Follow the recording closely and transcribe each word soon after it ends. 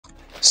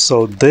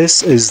So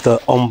this is the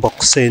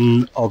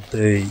unboxing of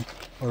the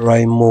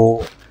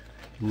Oraimo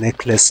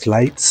necklace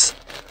Lite.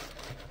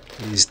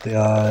 Is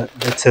their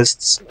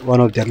latest, one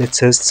of their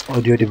latest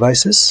audio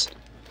devices.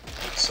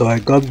 So I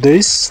got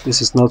this.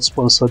 This is not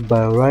sponsored by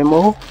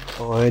Oraimo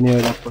or any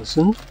other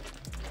person.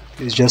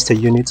 It's just a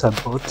unit I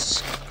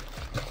bought.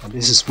 And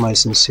this is my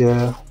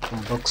sincere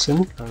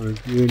unboxing and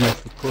reviewing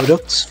of the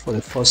product for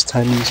the first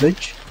time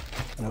usage.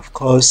 And of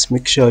course,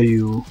 make sure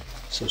you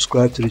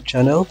subscribe to the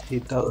channel,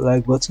 hit that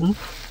like button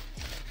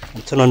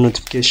and turn on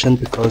notification,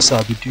 because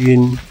I'll be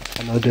doing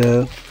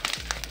another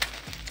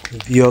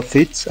review of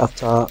it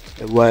after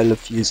a while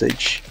of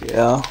usage.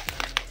 Yeah,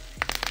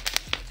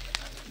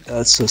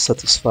 that's so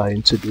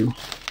satisfying to do.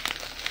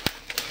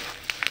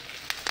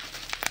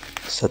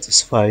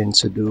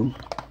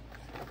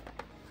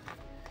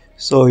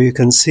 So you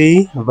can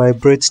see,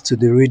 vibrate to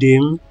the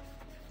rhythm.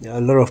 There are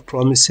a lot of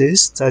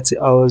promises. 30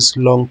 hours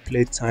long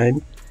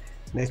playtime.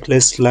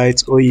 Necklace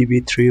Lite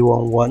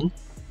OEB311.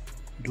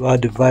 Dual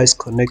device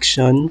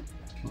connection.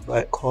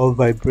 Call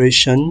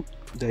vibration.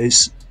 There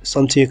is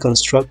something you can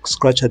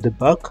scratch at the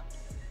back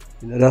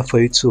in order for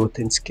you to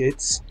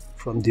authenticate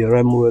from the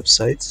Oraimo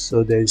website.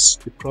 So there is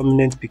the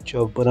prominent picture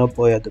of Burna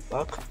Boy at the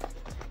back.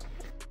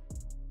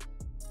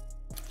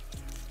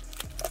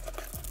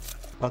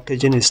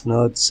 Packaging is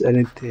not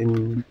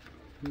anything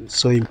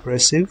so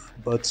impressive,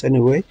 but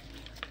anyway,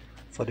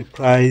 for the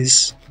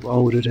price,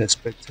 one wouldn't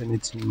expect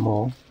anything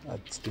more.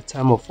 At the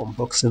time of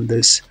unboxing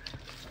this,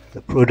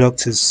 the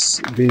product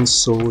is being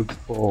sold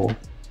for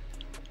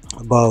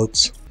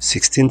about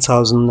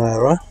 16,000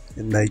 naira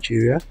in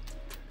Nigeria.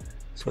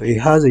 So it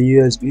has a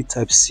USB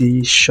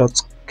Type-C short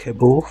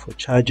cable for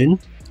charging.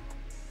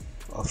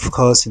 Of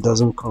course, it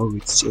doesn't come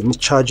with any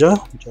charger,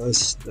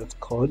 just that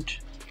cord.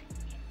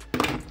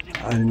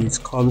 And it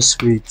comes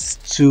with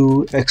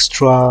two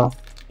extra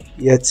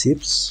ear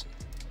tips,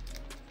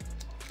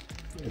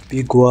 a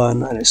big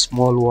one and a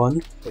small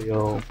one for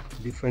your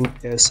different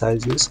ear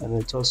sizes.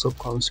 And it also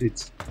comes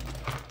with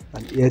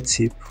an ear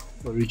tip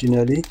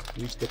originally,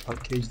 which they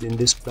packaged in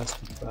this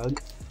plastic bag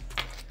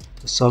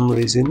for some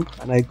reason.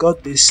 And I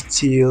got this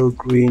teal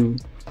green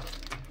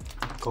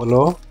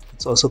color.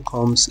 It also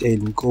comes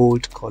in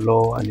gold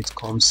color, and it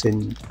comes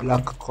in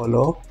black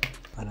color,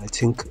 and I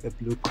think a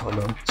blue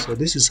color. So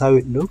this is how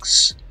it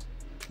looks.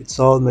 It's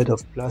all made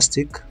of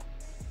plastic,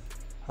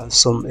 has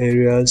some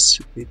areas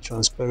with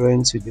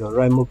transparent with the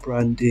Oraimo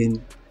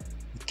branding,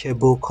 the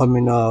cable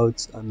coming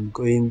out and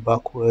going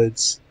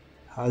backwards,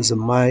 has a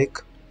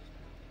mic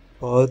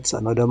port,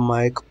 another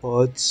mic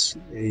port,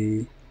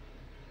 a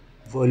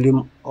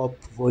volume up,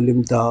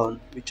 volume down,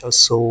 which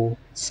also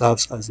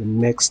serves as the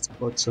next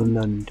button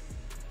and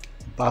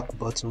back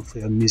button for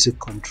your music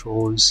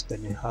controls.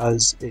 Then it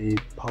has a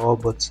power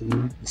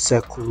button, the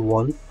circle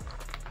one,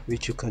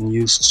 which you can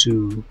use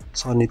to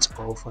turn it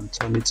off and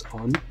turn it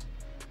on.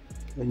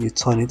 When you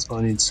turn it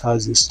on, it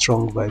has a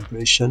strong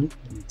vibration.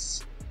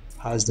 It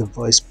has the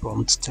voice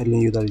prompt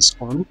telling you that it's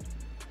on,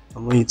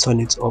 and when you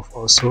turn it off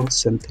also,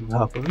 same thing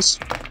happens.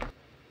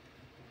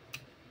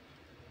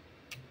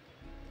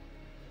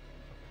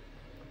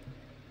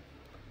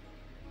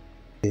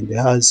 And it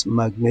has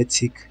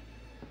magnetic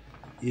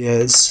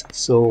ears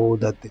so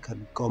that they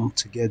can come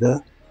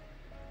together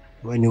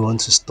when you want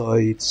to store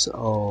it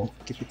or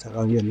keep it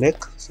around your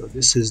neck. So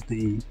this is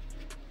the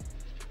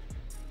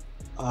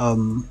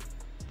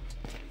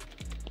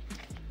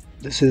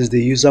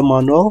user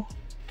manual,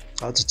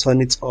 how to turn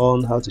it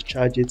on, how to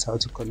charge it, how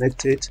to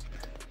connect it.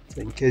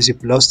 So in case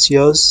you've lost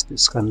yours,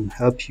 this can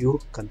help you.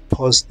 You can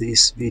pause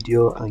this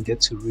video and get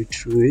to read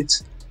through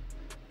it.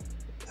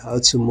 How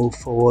to move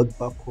forward,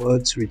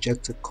 backwards,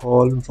 reject a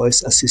call,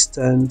 voice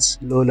assistant,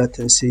 low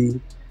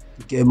latency,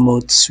 game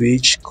mode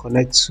switch,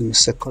 connect to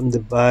second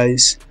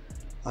device,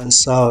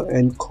 answer or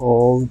end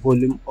call,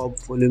 volume up,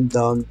 volume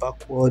down,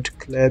 backward,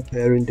 clear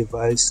pairing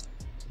device.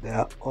 They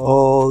are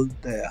all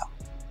there.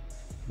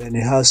 Then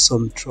it has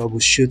some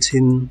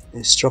troubleshooting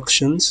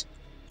instructions.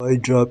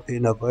 Avoid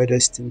dropping, avoid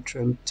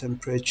extreme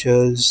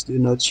temperatures, do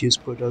not use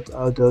product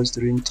outdoors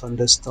during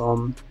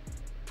thunderstorm.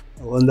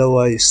 I wonder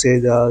why you say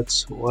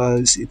that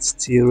whilst it's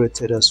still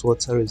rated as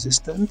water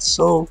resistant.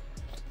 So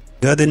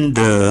regarding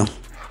the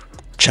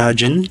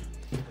charging,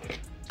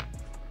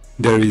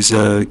 there is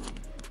a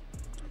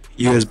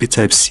USB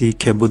Type-C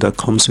cable that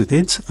comes with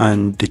it,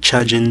 and the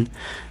charging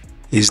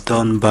is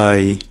done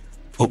by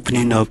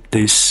opening up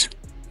this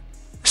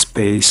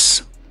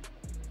space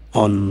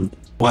on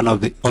one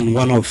of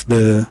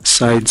the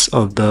sides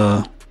of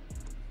the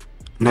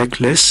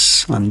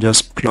necklace and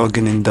just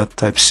plugging in that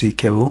Type-C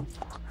cable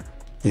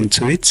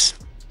into it.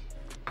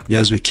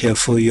 Just be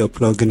careful you're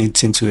plugging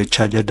it into a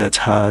charger that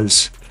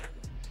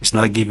it's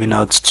not giving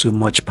out too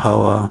much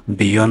power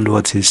beyond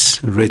what is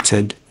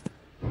rated,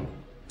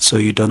 so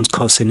you don't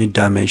cause any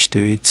damage to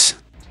it.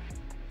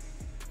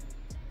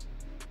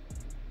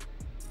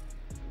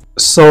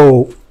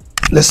 So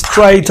let's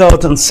try it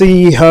out and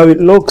see how it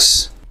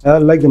looks. I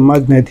like the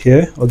magnet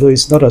here, although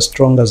it's not as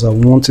strong as I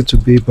want it to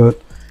be, but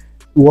it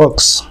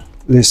works.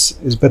 This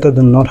is better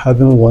than not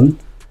having one.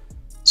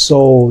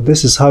 So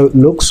this is how it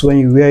looks when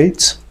you wear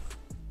it.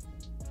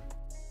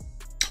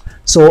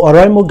 So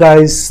Oraimo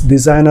guys,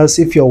 designers,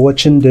 if you're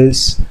watching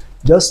this,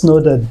 just know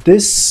that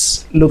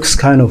this looks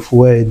kind of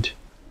weird,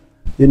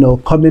 you know,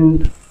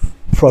 coming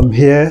from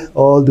here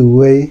all the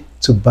way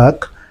to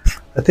back.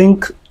 I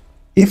think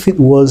if it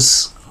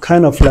was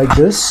kind of like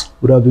this,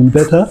 would have been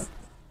better.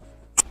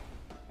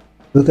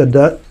 Look at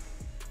that.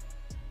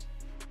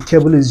 The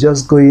cable is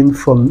just going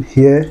from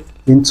here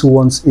into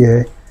one's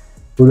ear.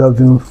 Would have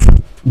been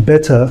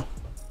better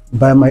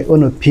by my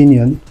own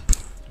opinion,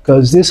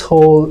 because this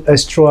whole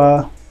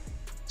extra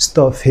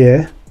stuff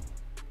here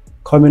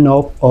coming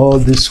up all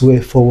this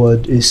way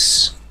forward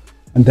is,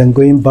 and then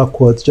going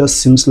backwards, just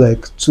seems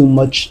like too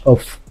much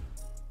of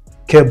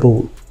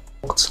cable.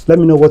 Let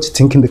me know what you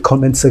think in the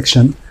comment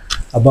section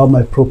about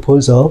my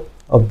proposal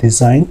of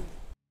design.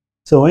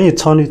 So when you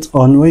turn it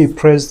on, when you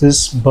press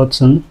this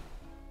button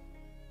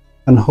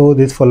and hold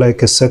it for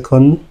like a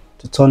second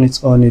to turn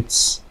it on,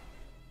 it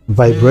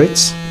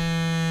vibrates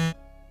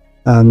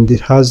and it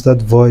has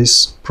that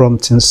voice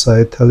prompt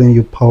inside telling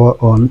you power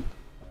on.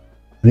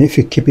 And if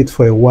you keep it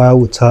for a while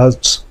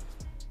without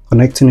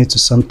connecting it to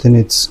something,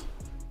 it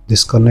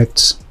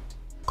disconnects.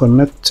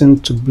 Connecting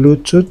to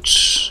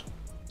Bluetooth.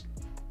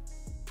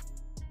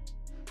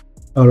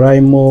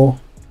 Oraimo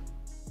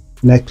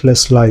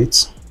necklace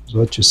Lite is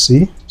what you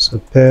see. So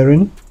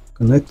pairing,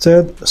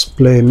 connected. Let's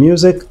play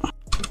music.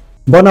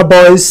 Burna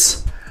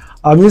Boy's.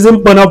 I'm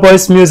using Burna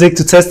Boy's music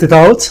to test it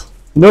out.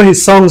 You know,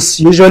 his songs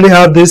usually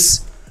have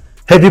this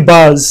heavy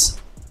bars.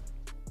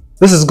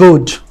 This is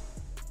good.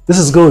 This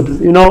is good.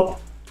 You know,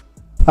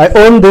 I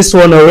own this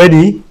one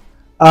already,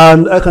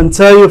 and I can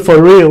tell you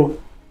for real,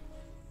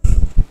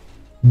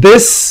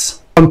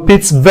 this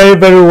competes very,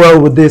 very well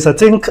with this. I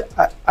think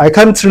I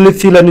can't really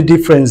feel any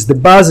difference. The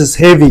bars is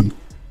heavy.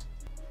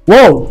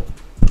 Whoa!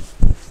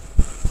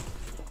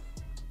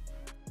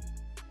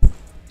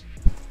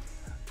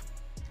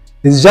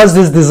 It's just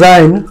this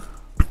design.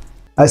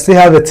 I still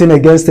have a thing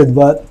against it,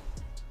 but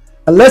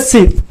let's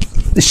see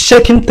the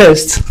shaking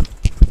test.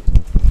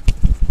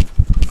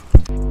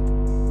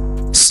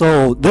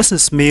 So this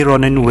is me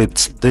running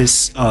with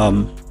this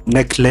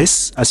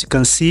necklace. As you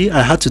can see,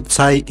 I had to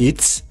tie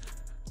it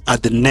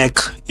at the neck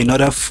in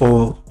order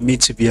for me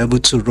to be able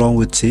to run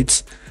with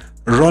it.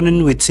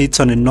 Running with it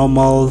on a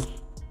normal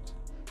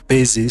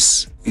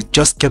basis, it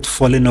just kept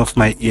falling off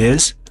my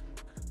ears,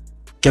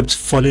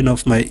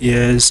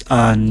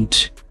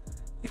 and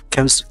it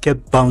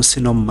kept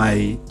bouncing on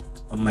my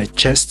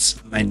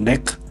chest, my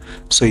neck.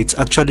 So it's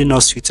actually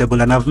not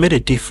suitable, and I've made a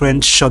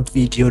different short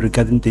video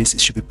regarding this.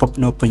 It should be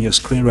popping up on your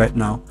screen right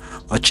now,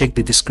 or check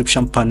the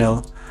description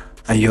panel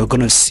and you're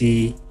gonna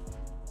see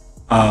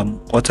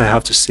what I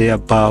have to say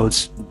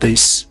about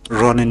this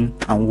running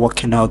and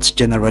working out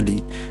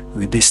generally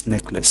with this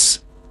necklace.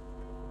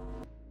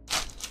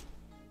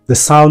 The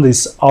sound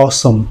is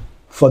awesome.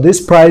 For this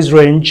price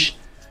range,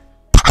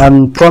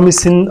 I'm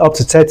promising up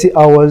to 30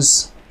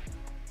 hours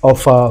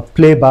of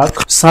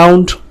playback.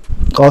 Sound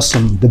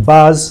awesome. The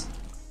bars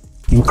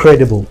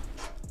incredible.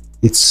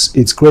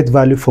 It's great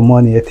value for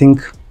money. I think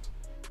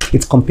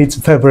it competes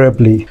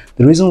favorably.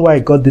 The reason why I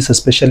got this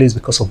especially is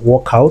because of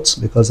workouts,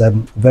 because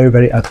I'm very,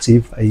 very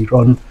active. I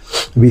run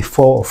maybe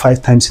 4 or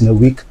 5 times in a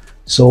week,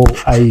 so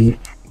I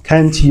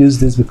can't use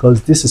this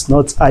because this is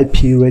not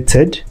IP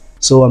rated.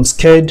 So I'm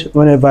scared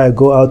whenever I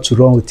go out to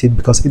run with it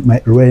because it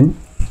might rain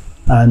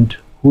and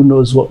who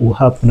knows what will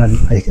happen, and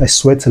I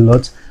sweat a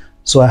lot.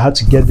 So I had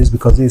to get this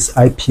because it's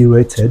IP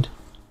rated,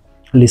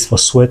 at least for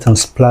sweat and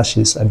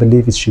splashes. I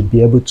believe it should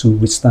be able to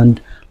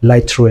withstand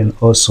light rain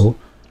also,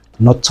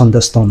 not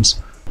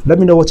thunderstorms. Let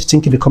me know what you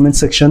think in the comment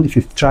section. If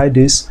you've tried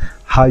this,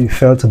 how you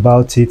felt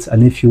about it,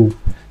 and if you're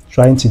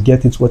trying to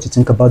get it, what you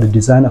think about the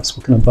design I've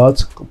spoken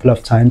about a couple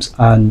of times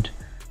and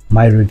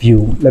my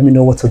review. Let me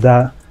know what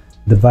other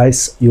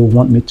device you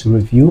want me to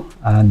review,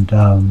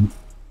 and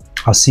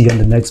I'll see you in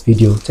the next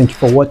video. Thank you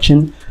for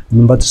watching.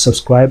 Remember to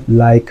subscribe,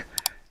 like,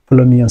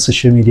 follow me on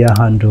social media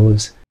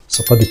handles,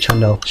 support the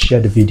channel,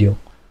 share the video.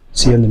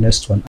 See you in the next one.